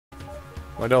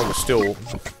My dog is still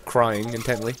crying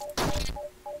intently.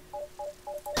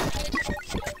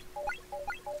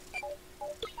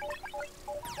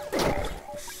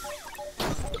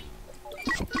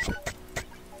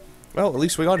 Well, at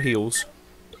least we got heals.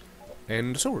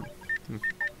 And a sword.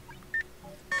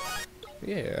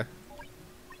 Yeah.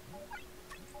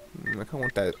 I kinda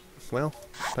want that. Well,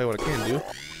 I'll tell you what I can do.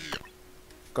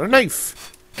 Got a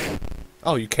knife!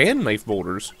 Oh, you can knife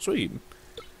boulders. Sweet.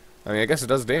 I mean, I guess it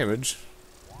does damage.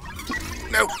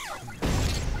 No!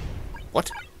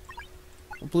 What?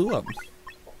 It blew up.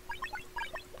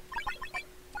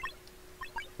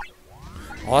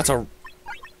 Oh, that's a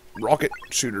rocket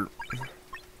shooter.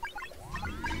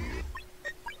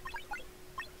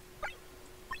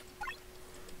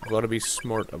 I've got to be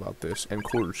smart about this and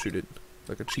quarter shoot it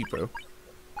like a cheapo.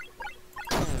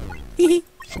 Hehe.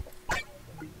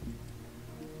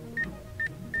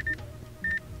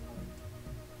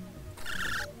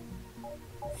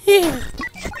 Yeah.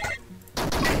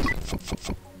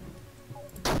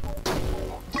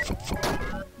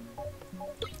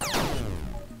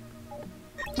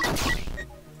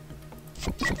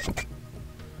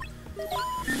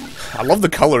 I love the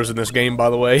colors in this game, by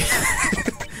the way.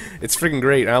 It's freaking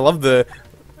great, and I love the...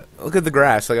 Look at the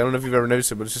grass. Like, I don't know if you've ever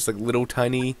noticed it, but it's just like little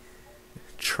tiny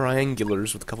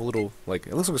triangulars with a couple little, like,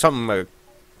 it looks like something a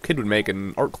kid would make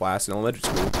in art class in elementary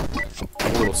school. A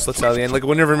couple little slits out of the end. Like,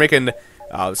 whenever you're making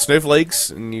snowflakes,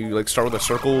 and you, like, start with a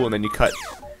circle, and then you cut,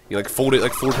 you, like, fold it,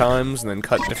 like, 4 times, and then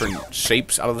cut different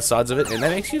shapes out of the sides of it, and that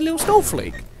makes you a little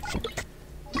snowflake.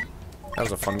 That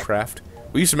was a fun craft.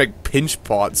 We used to make pinch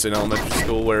pots in elementary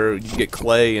school where you get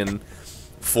clay and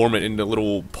form it into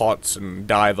little pots and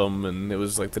dye them, and it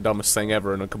was like the dumbest thing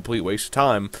ever and a complete waste of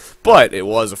time. But it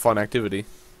was a fun activity.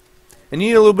 And you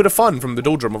need a little bit of fun from the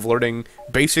doldrum of learning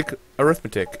basic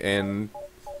arithmetic and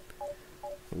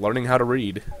learning how to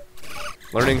read.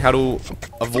 Learning how to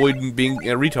avoid being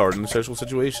a retard in social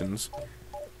situations,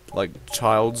 like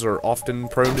childs are often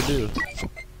prone to do.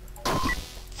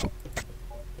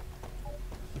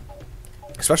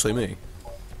 Especially me.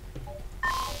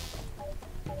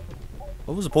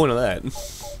 What was the point of that?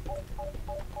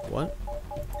 What?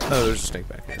 Oh, there's a snake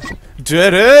back here.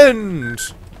 Dead end!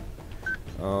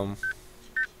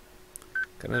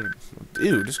 Kinda...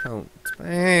 Dude, this kind of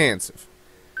expensive.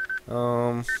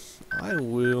 I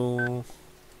will...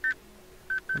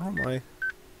 Where am I?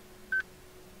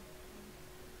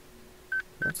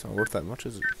 That's not worth that much,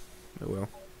 is it? Oh well.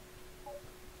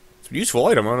 It's a useful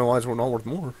item, I don't know why it's not worth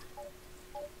more.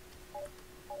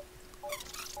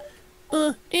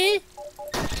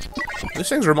 These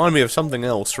things remind me of something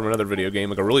else from another video game,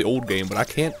 like a really old game, but I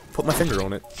can't put my finger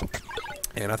on it.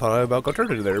 And I thought I about got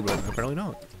turned there, but apparently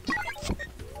not.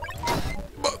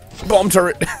 Bomb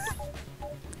turret!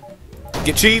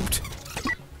 Get cheaped!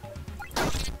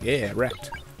 Yeah,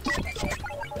 wrecked.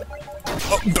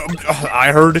 Oh,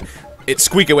 I heard it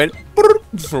squeak, it went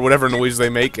for whatever noise they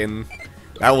make, and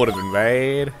that would have been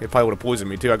bad. It probably would have poisoned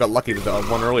me too. I got lucky that the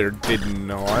one earlier did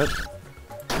not.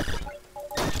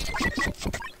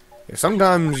 Yeah,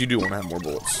 sometimes you do want to have more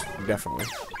bullets, definitely.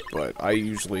 But I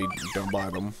usually don't buy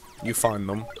them. You find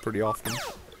them pretty often.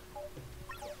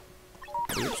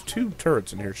 There's 2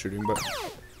 turrets in here shooting, but...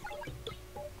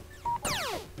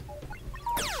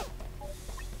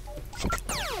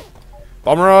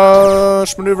 Bomb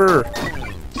rush maneuver!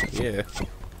 Yeah.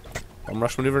 Bomb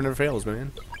rush maneuver never fails,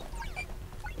 man.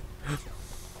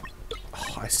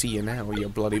 Oh, I see you now, you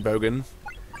bloody bogan.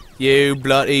 You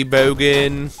bloody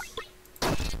bogan!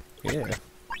 Yeah.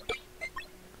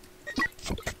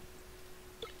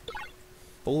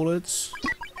 Bullets?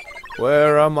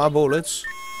 Where are my bullets?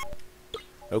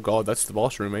 Oh god, that's the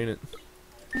boss room, ain't it?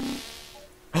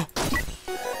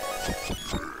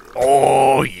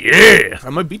 Oh yeah!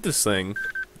 I might beat this thing.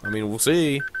 I mean, we'll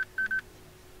see.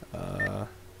 I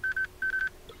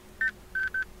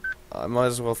might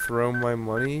as well throw my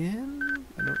money in.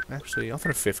 I don't actually. I'll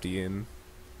throw 50 in.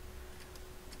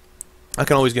 I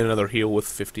can always get another heal with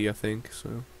 50, I think.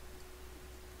 So.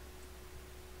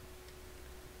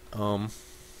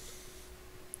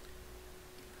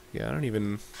 Yeah, I don't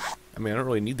even... I mean, I don't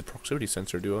really need the proximity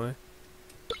sensor, do I?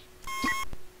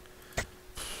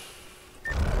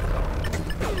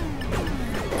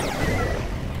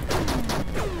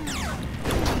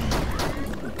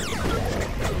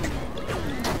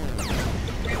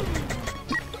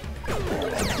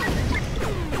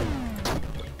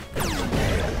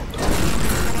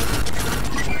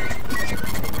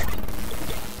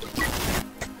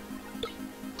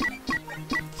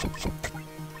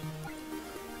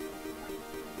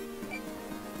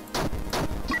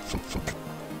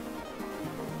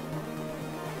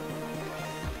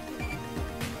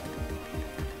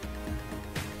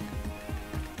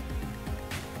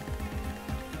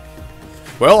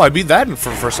 Well, I beat that for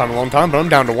the first time in a long time, but I'm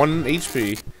down to 1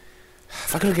 HP.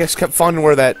 If I could have just kept finding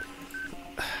where that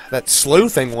slow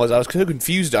thing was, I was so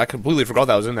confused. I completely forgot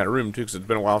that I was in that room, too, because it's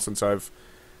been a while since I've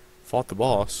fought the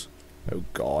boss. Oh,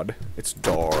 God. It's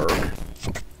dark.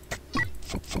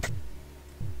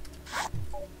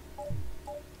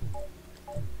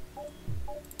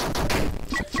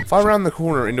 If I round the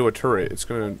corner into a turret, it's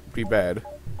gonna be bad.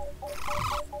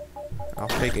 I'll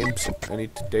take imps any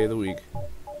day of the week.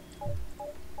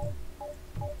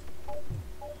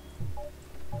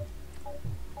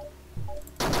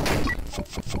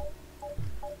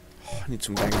 I need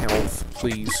some dang health,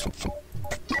 please.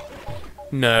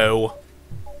 No.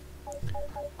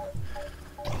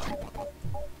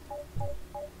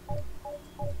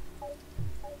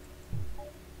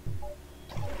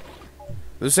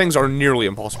 Those things are nearly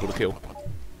impossible to kill.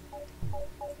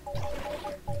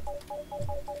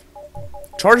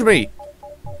 Charge me!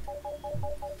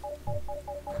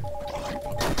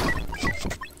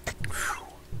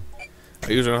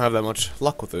 I usually don't have that much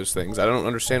luck with those things. I don't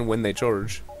understand when they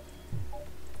charge.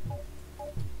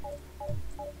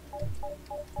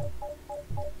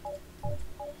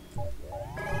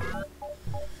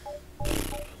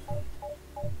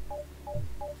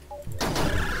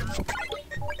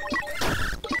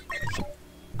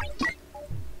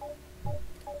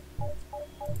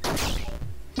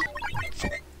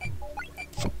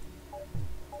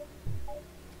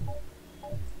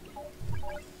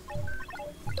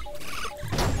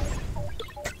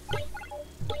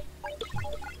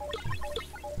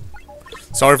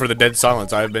 Sorry for the dead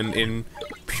silence. I have been in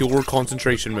pure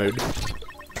concentration mode.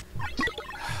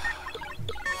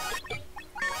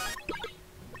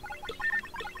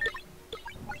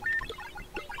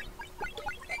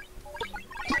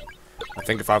 I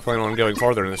think if I plan on going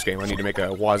farther in this game, I need to make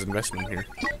a wise investment here.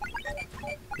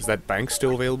 Is that bank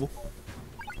still available?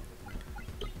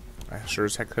 I sure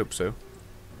as heck hope so.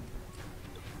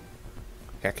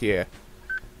 Heck yeah.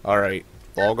 Alright,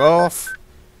 log off.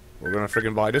 We're gonna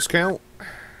freaking buy a discount.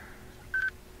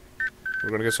 We're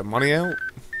gonna get some money out.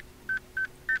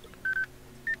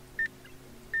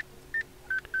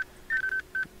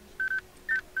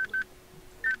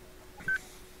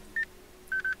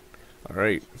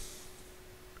 Alright.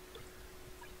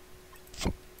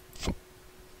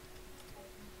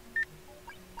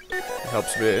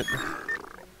 Helps a bit.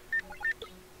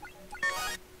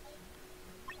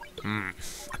 I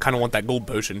kinda want that gold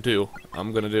potion too.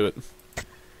 I'm gonna do it.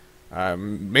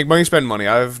 Make money, spend money.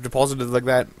 I've deposited like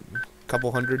that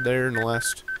couple hundred there in the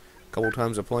last couple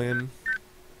times of playing.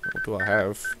 What do I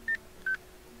have?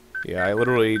 Yeah, I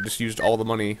literally just used all the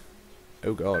money.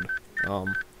 Oh god.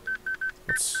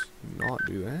 Let's not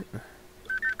do that.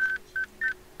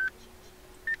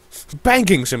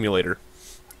 Banking simulator.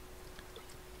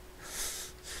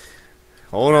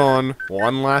 Hold on.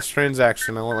 One last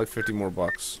transaction. I want like 50 more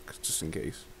bucks, just in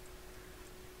case.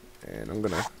 And I'm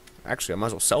gonna... Actually, I might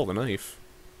as well sell the knife.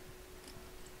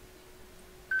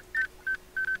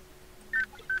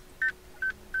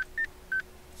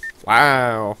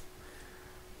 Wow.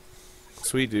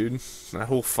 Sweet, dude. That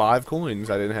whole 5 coins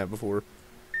I didn't have before.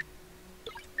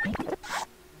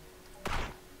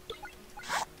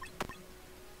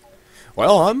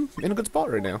 Well, I'm in a good spot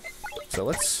right now. So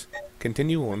let's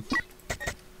continue on.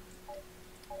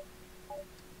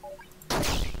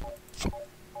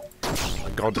 Oh my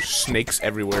god, there's snakes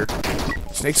everywhere.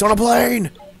 Snakes on a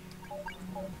plane!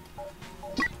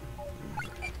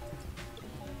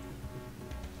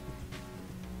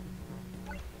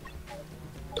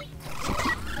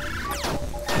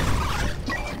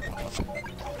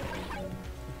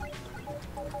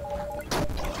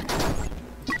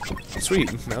 Sweet,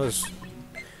 that was...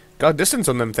 God, distance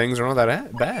on them things are not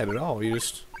that bad at all. You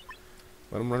just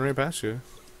let them run right past you.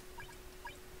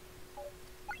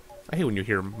 I hate when you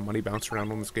hear money bounce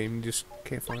around on this game, you just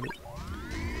can't find it.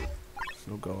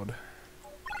 Oh god.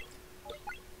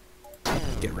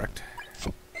 Get wrecked.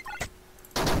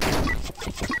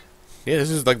 Yeah, this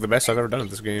is like the best I've ever done at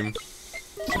this game.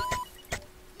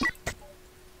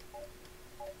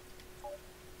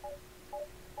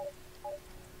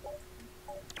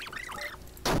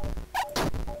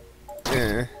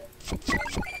 Yeah.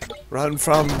 Run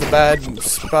from the bad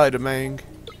Spider-Man.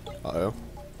 Uh-oh.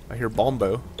 I hear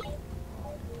Bombo.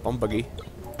 Bombuggy.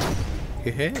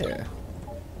 Yeah.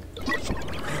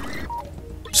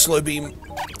 Slow beam.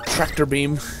 Tractor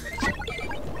beam.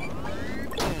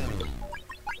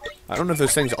 I don't know if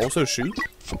those things also shoot,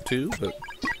 too, but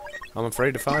I'm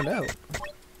afraid to find out.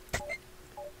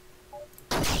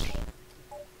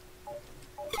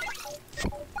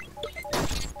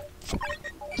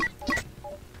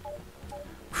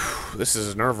 This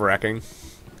is nerve-wracking.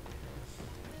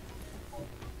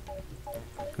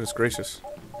 Goodness gracious.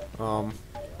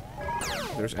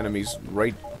 There's enemies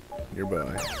right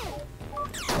nearby.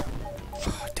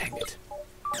 Oh, dang it.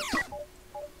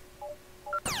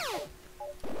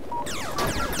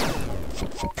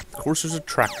 Of course there's a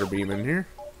tractor beam in here.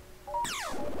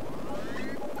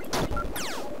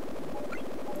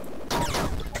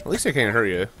 At least I can't hurt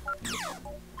you.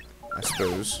 I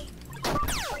suppose.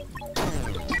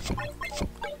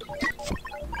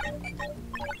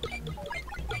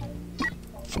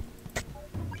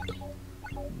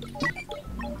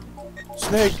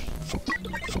 Snake!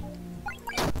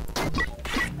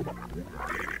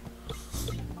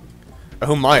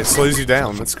 Oh my, it slows you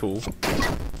down. That's cool.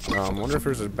 I wonder if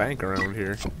there's a bank around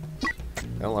here.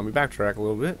 That'll let me backtrack a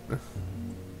little bit.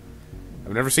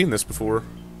 I've never seen this before.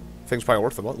 Thing's probably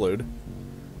worth a buttload.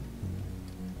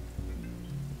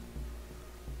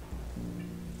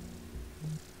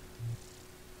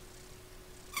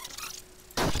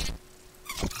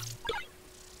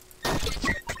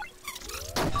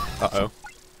 Uh-oh.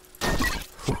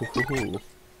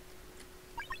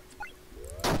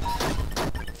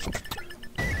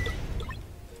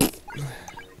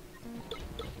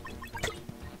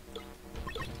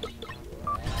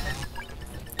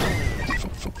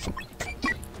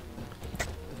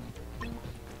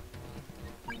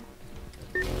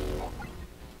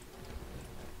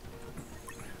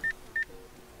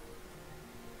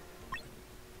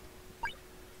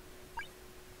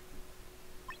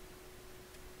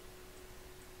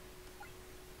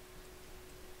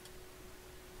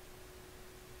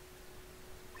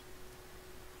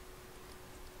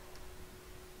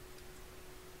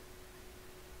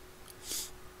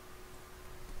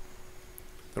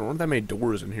 There weren't that many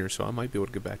doors in here, so I might be able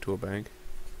to get back to a bank.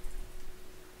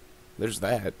 There's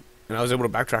that. And I was able to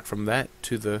backtrack from that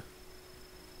to the...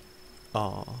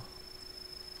 Aw.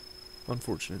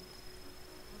 Unfortunate.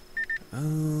 What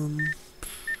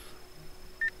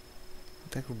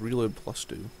the heck would reload plus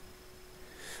do?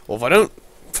 Well, if I don't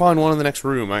find one in the next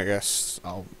room, I guess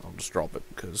I'll just drop it,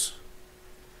 because...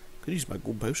 I could use my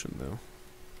gold potion, though.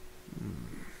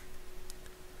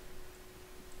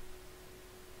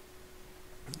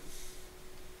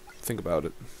 Think about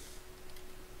it.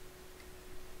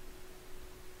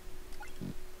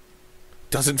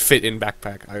 Doesn't fit in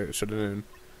backpack. I should have known.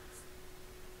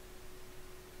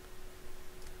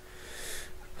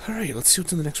 Alright, let's see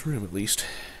what's in the next room at least.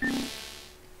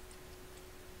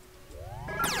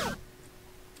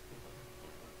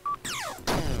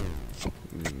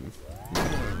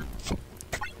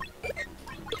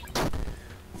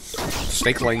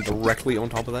 Snake laying directly on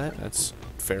top of that. That's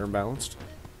fair and balanced.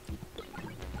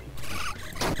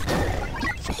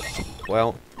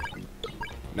 Well,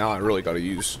 now I really gotta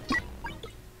use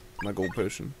my gold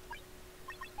potion.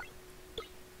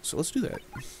 So let's do that.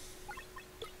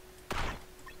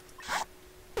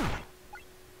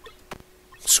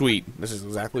 Sweet. This is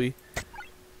exactly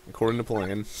according to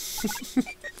plan.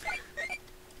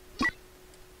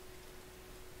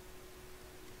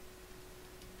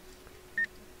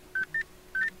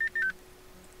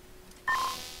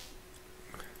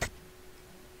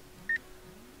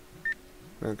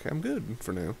 Okay, I'm good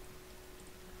for now.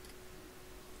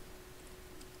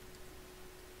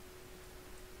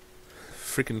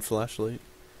 Freaking flashlight.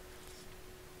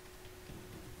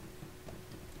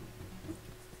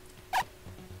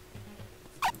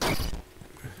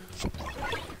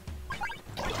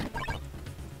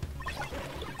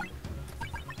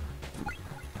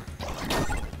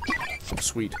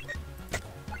 Sweet.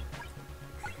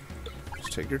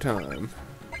 Just take your time.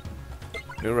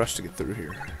 No rush to get through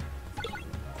here.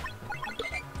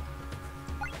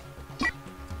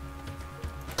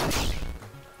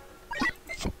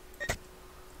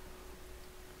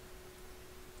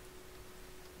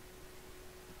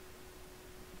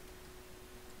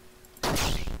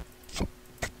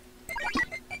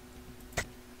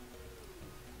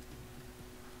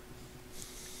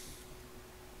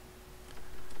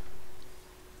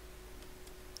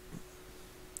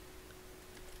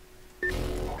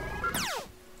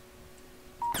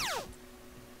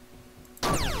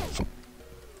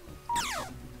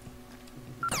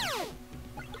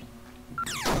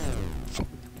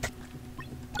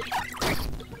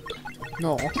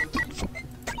 No.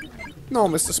 No,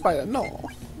 Mr. Spider, no.